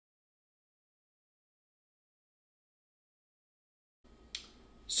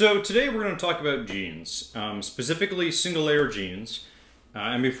So today we're going to talk about jeans, specifically single layer jeans.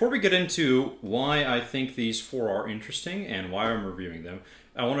 And before we get into why I think these four are interesting and why I'm reviewing them,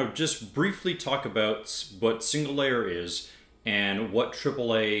 I want to just briefly talk about what single layer is and what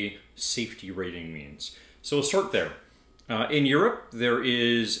AAA safety rating means. So we'll start there. In Europe, there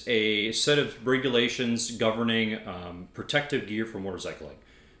is a set of regulations governing protective gear for motorcycling.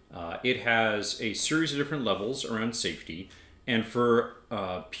 It has a series of different levels around safety, and for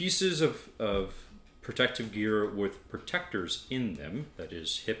pieces of protective gear with protectors in them, that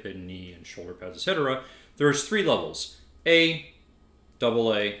is hip and knee and shoulder pads, etc., there's three levels: A,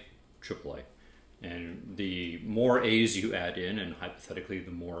 AA, AAA. And the more A's you add in, and hypothetically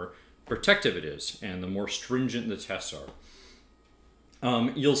the more protective it is, and the more stringent the tests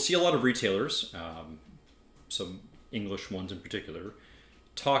are. You'll see a lot of retailers, some English ones in particular,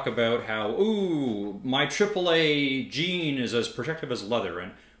 talk about how, ooh, my AAA jean is as protective as leather.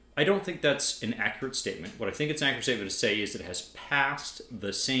 And I don't think that's an accurate statement. What I think it's an accurate statement to say is that it has passed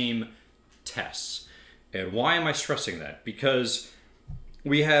the same tests. And why am I stressing that? Because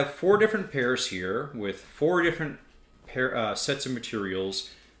we have four different pairs here with four different sets of materials,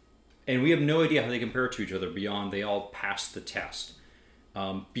 and we have no idea how they compare to each other beyond they all passed the test.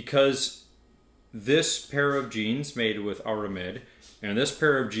 Because this pair of jeans made with RaceRed and this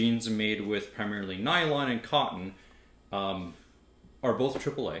pair of jeans made with primarily nylon and cotton are both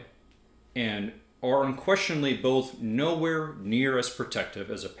AAA and are unquestionably both nowhere near as protective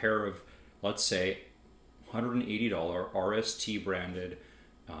as a pair of, let's say, $180 RST branded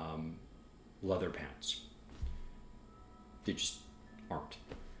leather pants. They just aren't.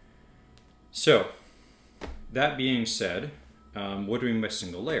 So, that being said, what do we mean by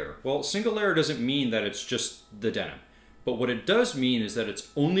single layer? Well, single layer doesn't mean that it's just the denim. But what it does mean is that it's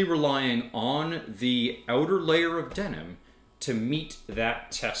only relying on the outer layer of denim to meet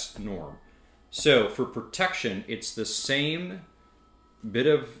that test norm. So for protection, it's the same bit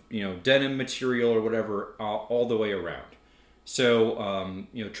of denim material or whatever all the way around. So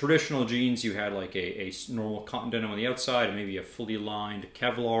traditional jeans, you had like a normal cotton denim on the outside and maybe a fully lined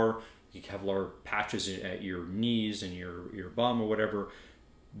Kevlar. Kevlar patches at your knees and your bum or whatever.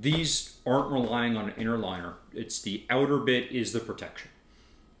 These aren't relying on an inner liner. It's the outer bit is the protection.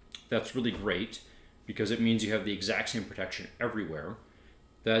 That's really great because it means you have the exact same protection everywhere.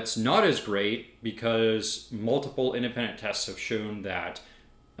 That's not as great because multiple independent tests have shown that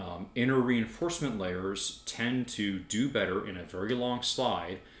inner reinforcement layers tend to do better in a very long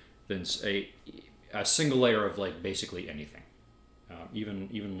slide than a single layer of like basically anything.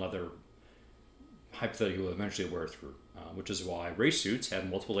 Even leather hypothetically will eventually wear through, which is why race suits have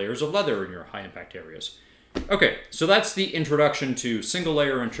multiple layers of leather in your high impact areas. Okay, so that's the introduction to single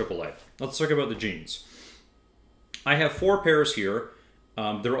layer and AAA. Let's talk about the jeans. I have four pairs here.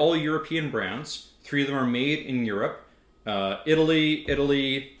 They're all European brands. Three of them are made in Europe.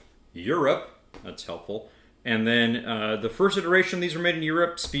 Italy, Europe, that's helpful. And then the first iteration of these were made in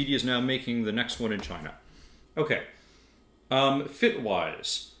Europe. Spidi is now making the next one in China. Okay,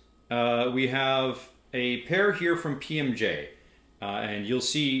 fit-wise, we have a pair here from PMJ, and you'll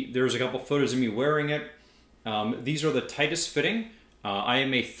see there's a couple photos of me wearing it. These are the tightest fitting. I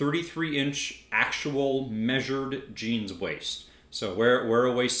am a 33-inch actual measured jeans waist. So where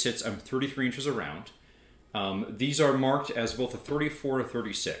a waist sits, I'm 33 inches around. These are marked as both a 34 to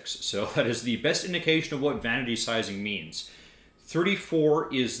 36. So that is the best indication of what vanity sizing means.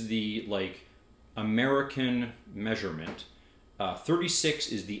 34 is the American measurement. 36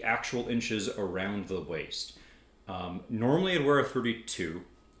 is the actual inches around the waist. Normally I'd wear a 32.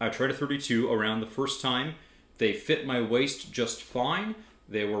 I tried a 32 around the first time. They fit my waist just fine.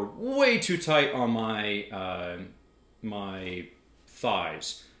 They were way too tight on my my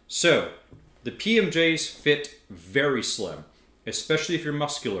thighs. So the PMJs fit very slim, especially if you're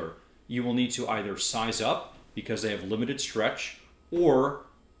muscular. You will need to either size up because they have limited stretch, or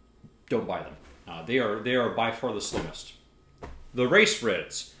don't buy them. They are by far the slimmest. The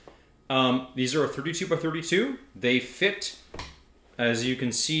RaceReds. These are a 32 by 32. They fit, as you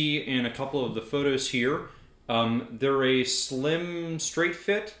can see in a couple of the photos here. They're a slim, straight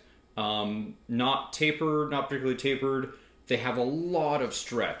fit, not tapered, not particularly tapered. They have a lot of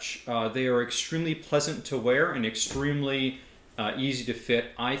stretch. They are extremely pleasant to wear and extremely easy to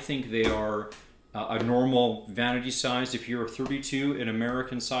fit. I think they are a normal vanity size. If you're 32 in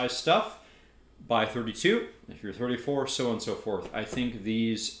American size stuff, buy 32. If you're 34, so on and so forth. I think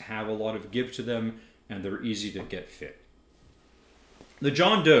these have a lot of give to them and they're easy to get fit. The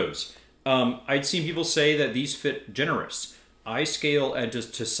John Does. I'd seen people say that these fit generous. I scale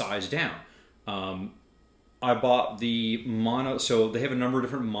to size down. I bought the mono, so they have a number of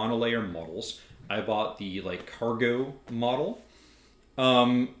different monolayer models. I bought the like cargo model,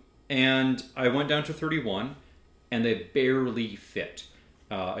 and I went down to 31, and they barely fit.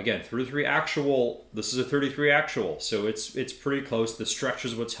 Again, 33 actual. This is a 33 actual, so it's pretty close. The stretch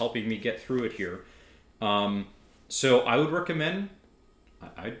is what's helping me get through it here. So I would recommend.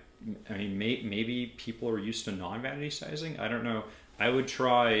 I mean, maybe people are used to non-vanity sizing. I don't know. I would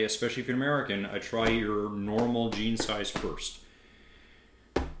try, especially if you're American, I try your normal jean size first.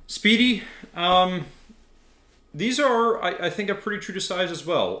 Spidi, these are, I think, are pretty true to size as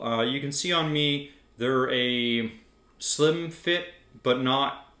well. You can see on me, they're a slim fit, but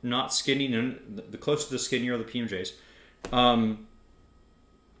not skinny. And the closer to the skinnier are the PMJs.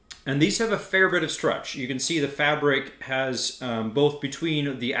 And these have a fair bit of stretch. You can see the fabric has both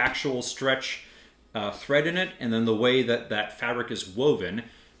between the actual stretch thread in it and then the way that that fabric is woven.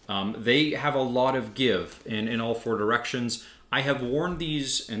 They have a lot of give in all four directions. I have worn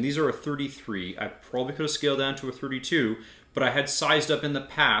these, and these are a 33. I probably could have scaled down to a 32, but I had sized up in the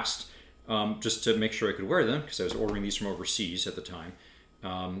past just to make sure I could wear them because I was ordering these from overseas at the time.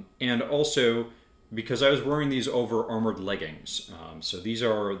 And also because I was wearing these over armored leggings. So these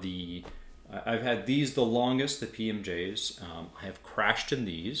are the, I've had these the longest, the PMJs. I have crashed in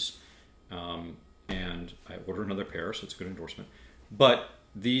these, and I ordered another pair, so it's a good endorsement. But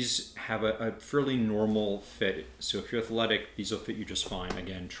these have a fairly normal fit, so if you're athletic, these will fit you just fine.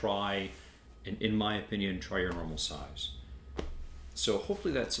 Again, try, in my opinion, try your normal size. So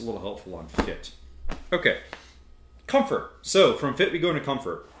hopefully that's a little helpful on fit. Okay, comfort. So from fit we go into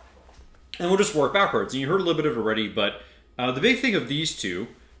comfort. And we'll just work backwards. And you heard a little bit of it already, but the big thing of these two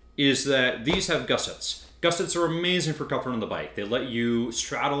is that these have gussets. Gussets are amazing for comfort on the bike. They let you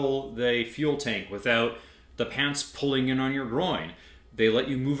straddle the fuel tank without the pants pulling in on your groin. They let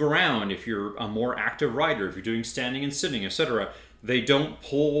you move around if you're a more active rider, if you're doing standing and sitting, etc. They don't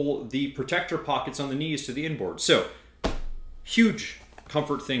pull the protector pockets on the knees to the inboard. So, huge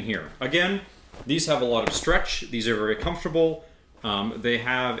comfort thing here. Again, these have a lot of stretch. These are very comfortable. They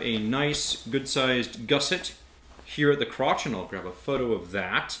have a nice, good-sized gusset here at the crotch, and I'll grab a photo of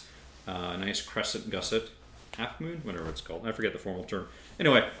that. Nice crescent gusset. Half moon? Whatever it's called. I forget the formal term.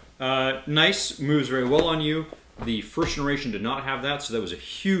 Anyway, nice, moves very well on you. The first generation did not have that, so that was a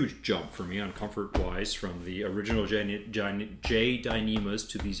huge jump for me on comfort-wise from the original J-Dyneemas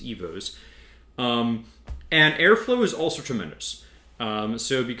to these Evos. And airflow is also tremendous.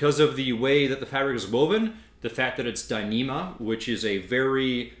 So because of the way that the fabric is woven, the fact that it's Dyneema, which is a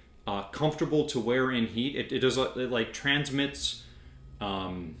very comfortable to wear in heat, it like transmits, I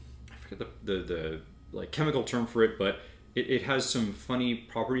forget the like chemical term for it, but it has some funny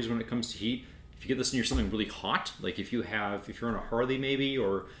properties when it comes to heat. If you get this near something really hot, like if you're on a Harley maybe,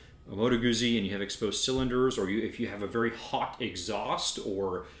 or a Moto Guzzi and you have exposed cylinders, or if you have a very hot exhaust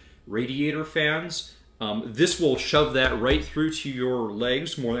or radiator fans, this will shove that right through to your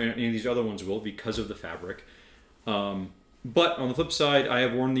legs more than any of these other ones will because of the fabric. But on the flip side, I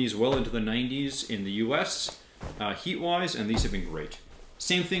have worn these well into the 90s in the US, heat-wise, and these have been great.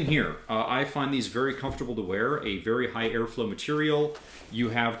 Same thing here. I find these very comfortable to wear, a very high airflow material. You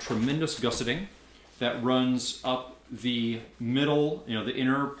have tremendous gusseting that runs up the middle, the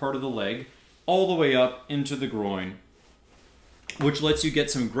inner part of the leg, all the way up into the groin, which lets you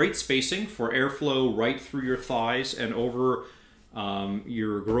get some great spacing for airflow right through your thighs and over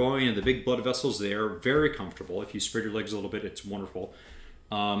your groin and the big blood vessels there. Very comfortable. If you spread your legs a little bit, it's wonderful.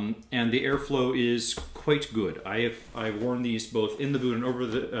 And the airflow is quite good. I've worn these both in the boot and over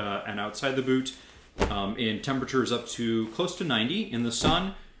the and outside the boot in temperatures up to close to 90 in the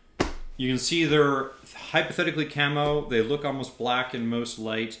sun. You can see they're hypothetically camo. They look almost black in most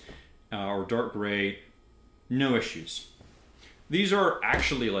light or dark gray. No issues. These are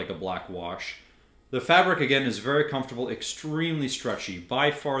actually like a black wash. The fabric, again, is very comfortable, extremely stretchy.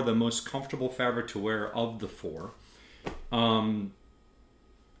 By far the most comfortable fabric to wear of the four.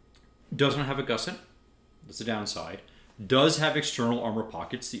 Doesn't have a gusset. That's a downside. Does have external armor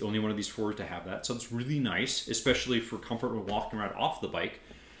pockets. The only one of these four to have that. So it's really nice, especially for comfort when walking around off the bike.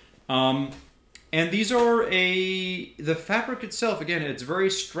 And these are the fabric itself, again, it's very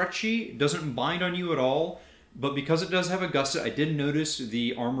stretchy. Doesn't bind on you at all. But because it does have a gusset, I did notice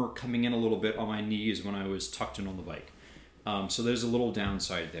the armor coming in a little bit on my knees when I was tucked in on the bike. So there's a little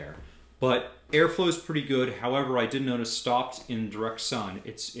downside there. But airflow is pretty good. However, I did notice stopped in direct sun,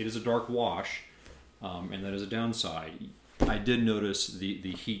 it is a dark wash, and that is a downside. I did notice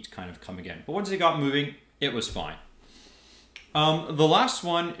the heat kind of coming in. But once it got moving, it was fine. The last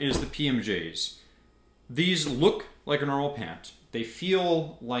one is the PMJs. These look like a normal pant. They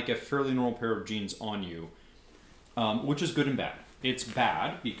feel like a fairly normal pair of jeans on you. which is good and bad. It's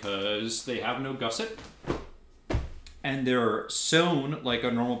bad because they have no gusset, and they're sewn like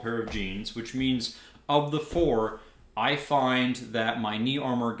a normal pair of jeans, which means of the four, I find that my knee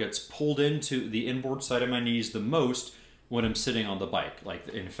armor gets pulled into the inboard side of my knees the most when I'm sitting on the bike. Like,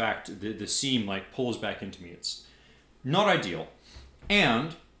 in fact, the seam like pulls back into me. It's not ideal.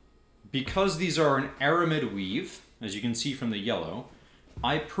 And because these are an aramid weave, as you can see from the yellow,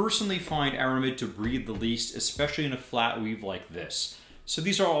 I personally find aramid to breathe the least, especially in a flat weave like this. So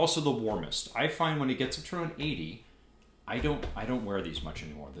these are also the warmest. I find when it gets up to around 80, I don't wear these much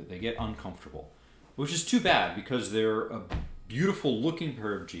anymore. They get uncomfortable, which is too bad because they're a beautiful looking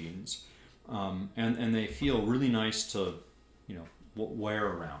pair of jeans, and they feel really nice to, you know, wear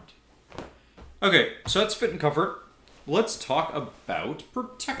around. Okay, so that's fit and comfort. Let's talk about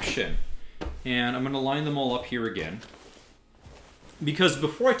protection. And I'm going to line them all up here again, because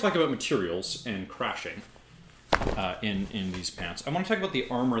before I talk about materials and crashing in these pants, I want to talk about the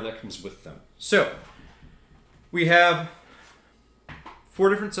armor that comes with them. So we have 4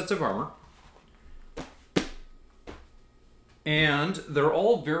 different sets of armor, and they're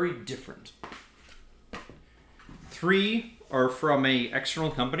all very different. 3 are from a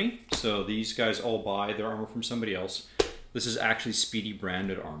external company, so these guys all buy their armor from somebody else. This is actually Spidi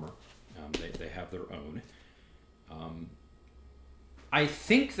branded armor. They have their own. I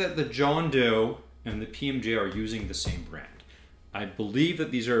think that the John Doe and the PMJ are using the same brand. I believe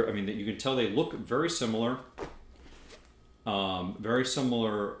that these are, I mean, that you can tell they look very similar. Very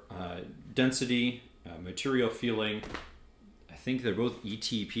similar density, material feeling. I think they're both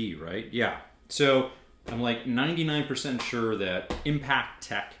ETP, right? Yeah. So I'm like 99% sure that Impact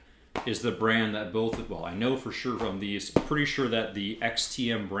Tech is the brand that both, well, I know for sure from these, I'm pretty sure that the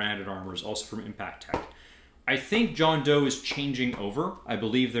XTM branded armor is also from Impact Tech. I think John Doe is changing over. I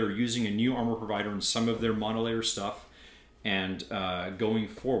believe they're using a new armor provider in some of their Monolayer stuff, and going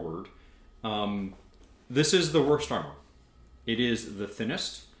forward, this is the worst armor. It is the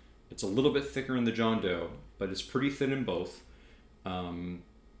thinnest. It's a little bit thicker in the John Doe, but it's pretty thin in both.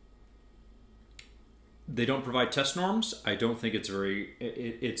 They don't provide test norms. I don't think it's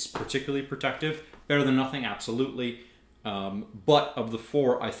it's particularly protective. Better than nothing, absolutely. But of the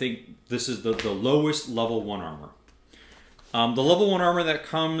 4, I think this is the lowest level 1 armor. The level 1 armor that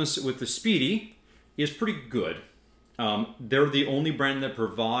comes with the Spidi is pretty good. They're the only brand that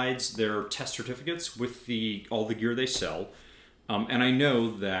provides their test certificates with all the gear they sell. And I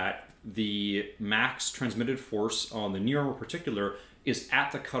know that the max transmitted force on the knee armor in particular is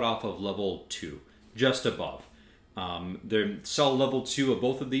at the cutoff of level 2, just above. They sell level 2 of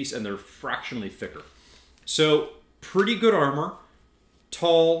both of these, and they're fractionally thicker. So pretty good armor,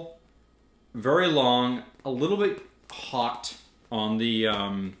 tall, very long, a little bit hot on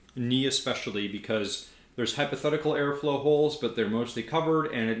the knee especially, because there's hypothetical airflow holes, but they're mostly covered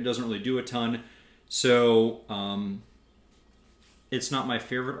and it doesn't really do a ton. So it's not my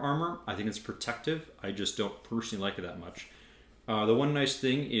favorite armor. I think it's protective. I just don't personally like it that much. The one nice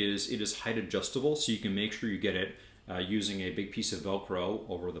thing is it is height adjustable, so you can make sure you get it using a big piece of Velcro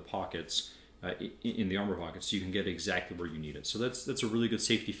over the pockets, in the armor pockets, so you can get exactly where you need it. So that's a really good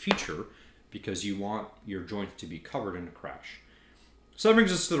safety feature, because you want your joint to be covered in a crash. So that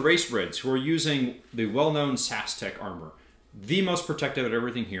brings us to the RaceReds, who are using the well-known SaskTech armor. The most protective at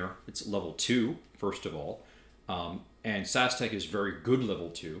everything here. It's level 2, first of all. And SaskTech is very good level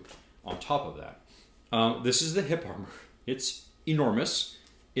 2 on top of that. This is the hip armor. It's enormous.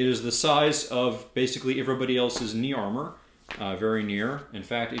 It is the size of basically everybody else's knee armor, very near. In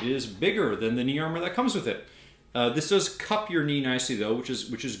fact, it is bigger than the knee armor that comes with it. This does cup your knee nicely though, which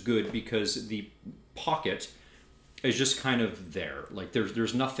is good, because the pocket is just kind of there. Like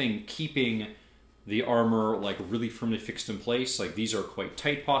there's nothing keeping the armor like really firmly fixed in place. Like these are quite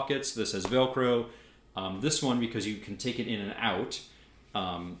tight pockets. This has Velcro. This one, because you can take it in and out,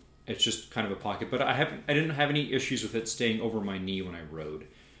 it's just kind of a pocket. But I didn't have any issues with it staying over my knee when I rode.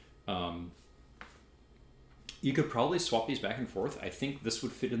 You could probably swap these back and forth. I think this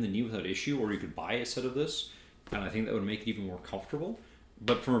would fit in the knee without issue, or you could buy a set of this, and I think that would make it even more comfortable.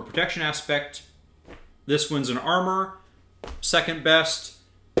 But from a protection aspect, this one's an armor, second best,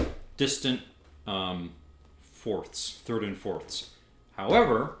 distant fourths, third and fourths.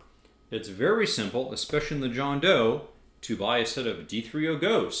 However, it's very simple, especially in the John Doe, to buy a set of D3O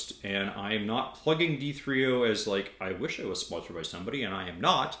Ghost. And I am not plugging D3O as like, I wish I was sponsored by somebody, and I am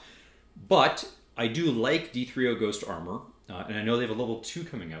not. But I do like D3O Ghost armor, and I know they have a level 2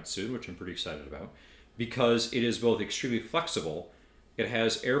 coming out soon, which I'm pretty excited about, because it is both extremely flexible. It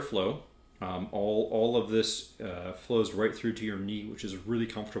has airflow. All of this flows right through to your knee, which is really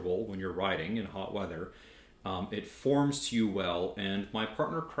comfortable when you're riding in hot weather. It forms to you well, and my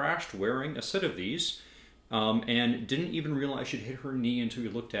partner crashed wearing a set of these and didn't even realize she'd hit her knee until we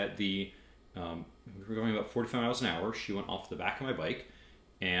looked at the, we were going about 45 miles an hour. She went off the back of my bike,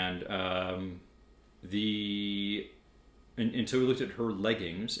 and until we looked at her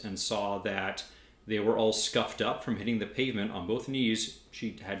leggings and saw that they were all scuffed up from hitting the pavement on both knees,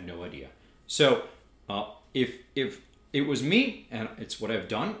 she had no idea. So if it was me, and it's what I've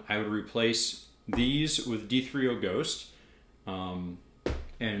done, I would replace these with D30 Ghost, and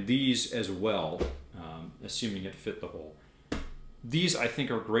these as well, assuming it fit the hole. These I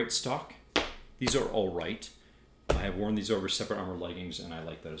think are great stock. These are all right. I have worn these over separate armor leggings, and I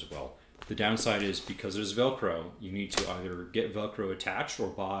like that as well. The downside is because there's Velcro, you need to either get Velcro attached or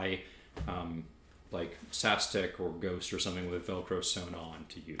buy like Sastic or Ghost or something with Velcro sewn on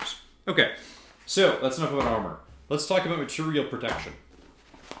to use. Okay, so that's enough about armor. Let's talk about material protection.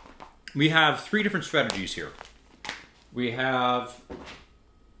 We have 3 different strategies here. We have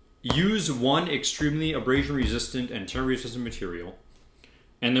use one extremely abrasion resistant and tear resistant material,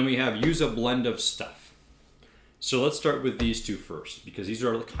 and then we have use a blend of stuff. So let's start with these 2 first, because these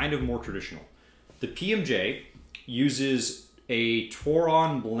are kind of more traditional. The PMJ uses a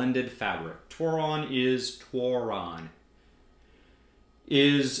Tworon blended fabric. Tworon is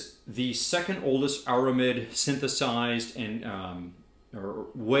the second oldest aramid synthesized and or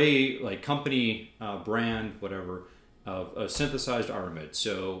way like company brand whatever of synthesized aramid.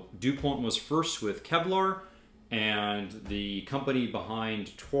 So DuPont was first with Kevlar, and the company behind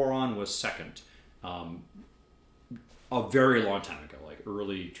Tworon was second. A very long time ago, like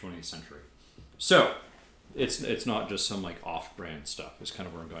early 20th century. So it's not just some like off-brand stuff. Is kind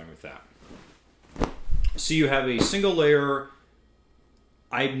of where I'm going with that. So you have a single layer.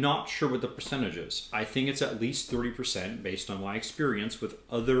 I'm not sure what the percentage is. I think it's at least 30% based on my experience with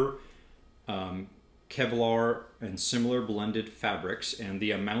other Kevlar and similar blended fabrics, and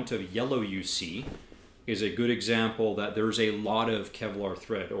the amount of yellow you see is a good example that there's a lot of Kevlar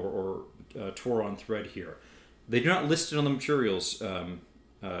thread or Tworon thread here. They do not list it on the materials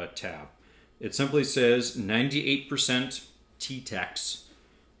tab. It simply says 98% T-Tex,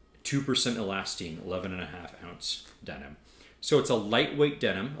 2% elastine, 11.5 ounce denim. So it's a lightweight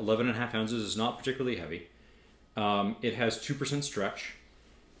denim. 11.5 ounces is not particularly heavy. It has 2% stretch,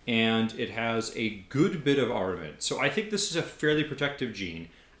 and it has a good bit of aramid. So I think this is a fairly protective jean.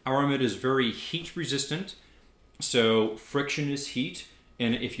 Aramid is very heat resistant, so friction is heat.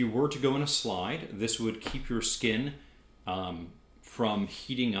 And if you were to go in a slide, this would keep your skin from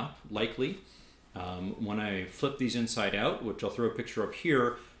heating up, likely. When I flip these inside out, which I'll throw a picture up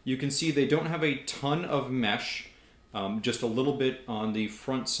here, you can see they don't have a ton of mesh, just a little bit on the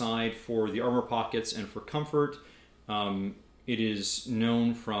front side for the armor pockets and for comfort. It is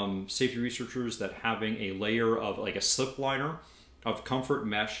known from safety researchers that having a layer of like a slip liner of comfort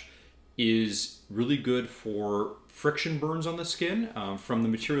mesh is really good for friction burns on the skin from the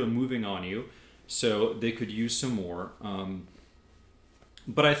material moving on you, so they could use some more.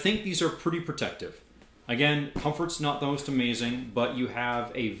 But I think these are pretty protective. Again, comfort's not the most amazing, but you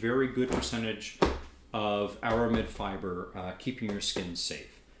have a very good percentage of aramid fiber keeping your skin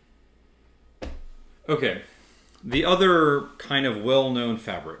safe. Okay, the other kind of well-known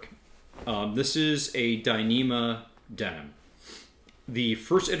fabric. This is a Dyneema denim. The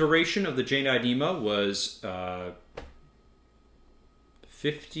first iteration of the J-Dyneema was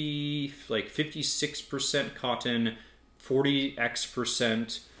 56% cotton,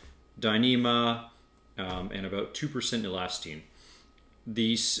 40x% Dyneema, and about 2% elastine.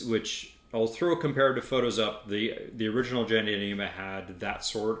 These, which I'll throw comparative photos up, the original J-Dyneema had that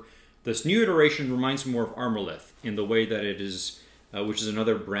sort. This new iteration reminds me more of Armorlith in the way that it is, which is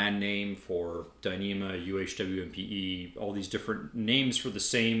another brand name for Dyneema, UHW, and PE, all these different names for the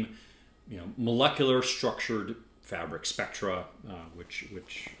same, molecular structured fabric, Spectra, which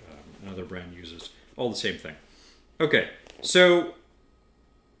another brand uses, all the same thing. Okay, so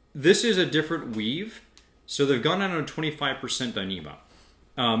this is a different weave. So they've gone down on 25% Dyneema.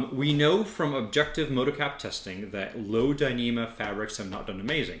 We know from objective motocap testing that low Dyneema fabrics have not done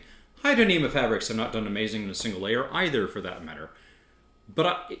amazing. High Dyneema fabrics have not done amazing in a single layer either, for that matter.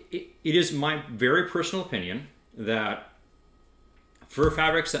 But it is my very personal opinion that for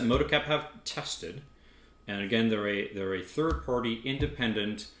fabrics that motocap have tested, and again they're a third-party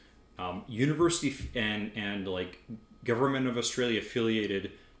independent university and like government of Australia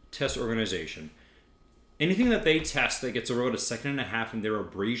affiliated test organization. Anything that they test that gets about a 2.5 seconds in their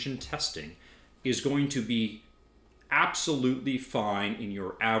abrasion testing is going to be absolutely fine in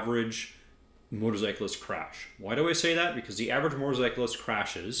your average motorcyclist crash. Why do I say that? Because the average motorcyclist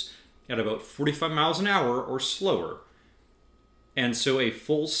crashes at about 45 miles an hour or slower. And so a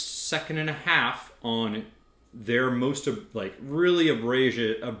full second and a half on their most like really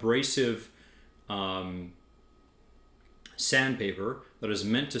abrasive sandpaper that is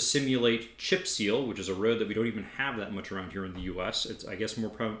meant to simulate chip seal, which is a road that we don't even have that much around here in the US. It's, I guess, more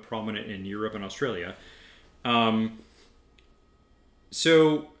prominent in Europe and Australia.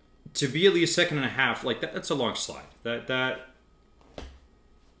 So to be at least a second and a half, like that's a long slide. That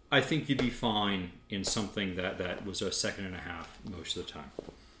I think you'd be fine in something that was a second and a half most of the time.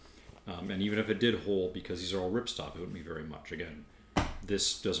 And even if it did hold, because these are all ripstop, it wouldn't be very much. Again,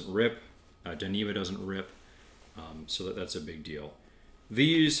 this doesn't rip, J-Dyneema doesn't rip, so that's a big deal.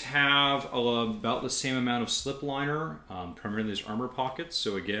 These have about the same amount of slip liner, primarily these armor pockets.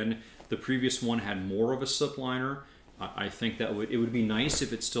 So again, the previous one had more of a slip liner. I think that it would be nice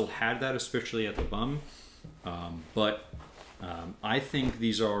if it still had that, especially at the bum. But I think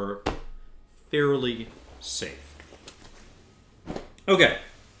these are fairly safe. Okay,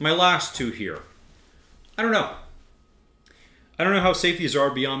 my last two here. I don't know. I don't know how safe these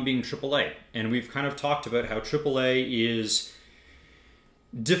are beyond being AAA. And we've kind of talked about how AAA is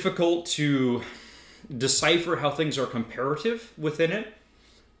difficult to decipher how things are comparative within it.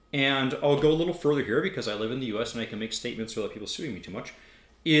 And I'll go a little further here because I live in the US and I can make statements without people suing me too much,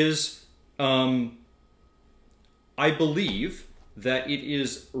 is I believe that it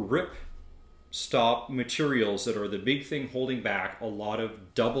is rip stop materials that are the big thing holding back a lot of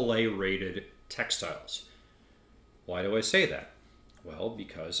AA rated textiles. Why do I say that? Well,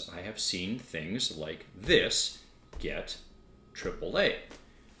 because I have seen things like this get AAA.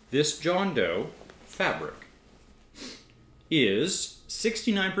 This John Doe fabric is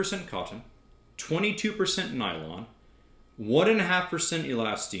 69% cotton, 22% nylon, 1.5%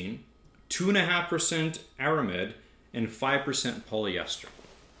 elastane, 2.5% aramid, and 5% polyester.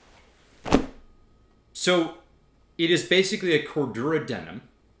 So it is basically a Cordura denim,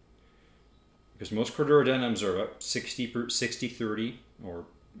 because most Cordura denims are about 60-30 or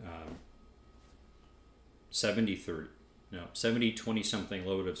 70-30. No, 70-20 something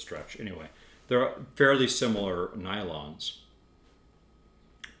load of stretch. Anyway, they're fairly similar nylons.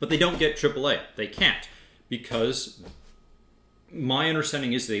 But they don't get AAA. They can't, because my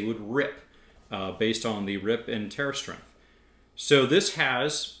understanding is they would rip based on the rip and tear strength. So this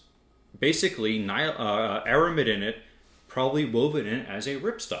has basically aramid in it, probably woven in as a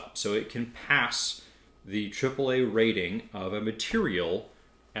ripstop. So it can pass the AAA rating of a material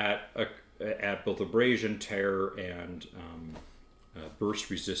at both abrasion, tear, and burst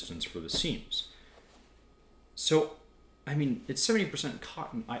resistance for the seams. So, I mean, it's 70%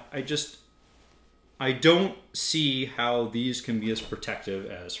 cotton. I don't see how these can be as protective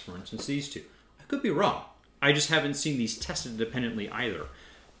as, for instance, these two. I could be wrong. I just haven't seen these tested independently either.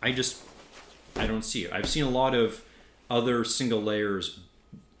 I don't see it. I've seen a lot of other single layers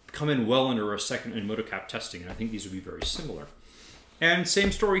come in well under a second in motocap testing, and I think these would be very similar. And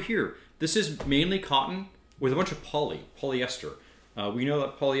same story here. This is mainly cotton with a bunch of polyester. We know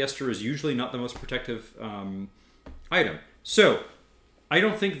that polyester is usually not the most protective item. So I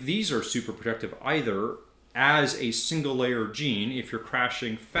don't think these are super protective either as a single layer jean if you're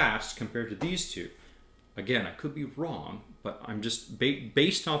crashing fast compared to these two. Again, I could be wrong, but I'm just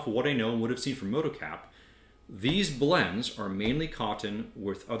based off of what I know and would have seen from motocap. These blends are mainly cotton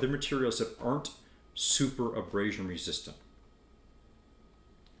with other materials that aren't super abrasion resistant.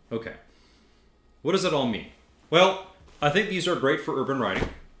 Okay, what does that all mean? Well, I think these are great for urban riding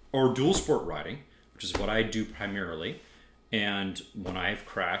or dual sport riding, which is what I do primarily. And when I've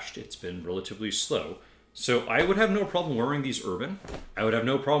crashed, it's been relatively slow. So I would have no problem wearing these urban. I would have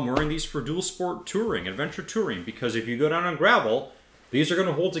no problem wearing these for dual sport touring, adventure touring, because if you go down on gravel, these are going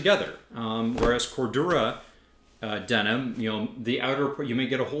to hold together. Whereas Cordura denim, you know, the outer, you may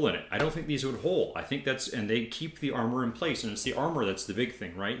get a hole in it. I don't think these would hold. I think that's, and they keep the armor in place, and it's the armor that's the big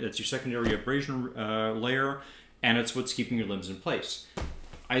thing, right? That's your secondary abrasion layer, and it's what's keeping your limbs in place.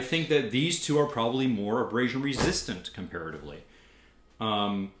 I think that these two are probably more abrasion resistant comparatively.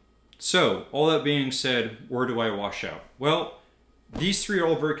 So, all that being said, where do I wash out? Well, these three are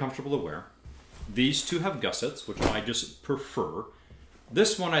all very comfortable to wear. These two have gussets, which I just prefer.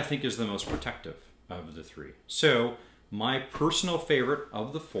 This one I think is the most protective of the three. So, my personal favorite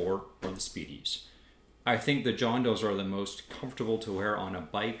of the four are the Spidis. I think the John Does are the most comfortable to wear on a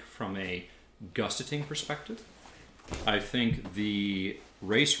bike from a gusseting perspective. I think the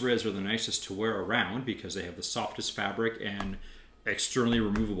RaceReds are the nicest to wear around because they have the softest fabric and externally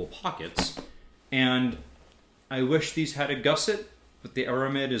removable pockets. And I wish these had a gusset, but the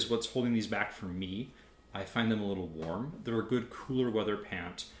aramid is what's holding these back for me. I find them a little warm. They're a good cooler weather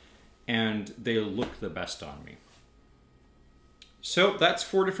pant. and they look the best on me. So that's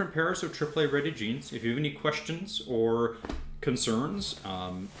 4 different pairs of AAA rated jeans. If you have any questions or concerns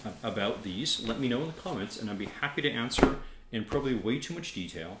about these, let me know in the comments, and I'd be happy to answer in probably way too much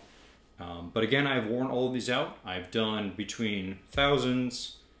detail. But again, I've worn all of these out. I've done between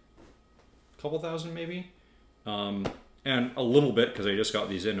thousands, a couple thousand maybe, and a little bit because I just got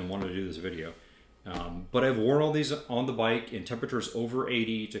these in and wanted to do this video. But I've worn all these on the bike in temperatures over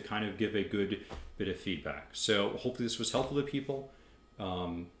 80 to kind of give a good bit of feedback. So hopefully this was helpful to people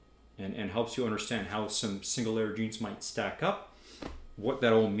and helps you understand how some single layer jeans might stack up, what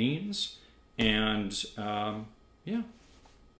that all means, and yeah.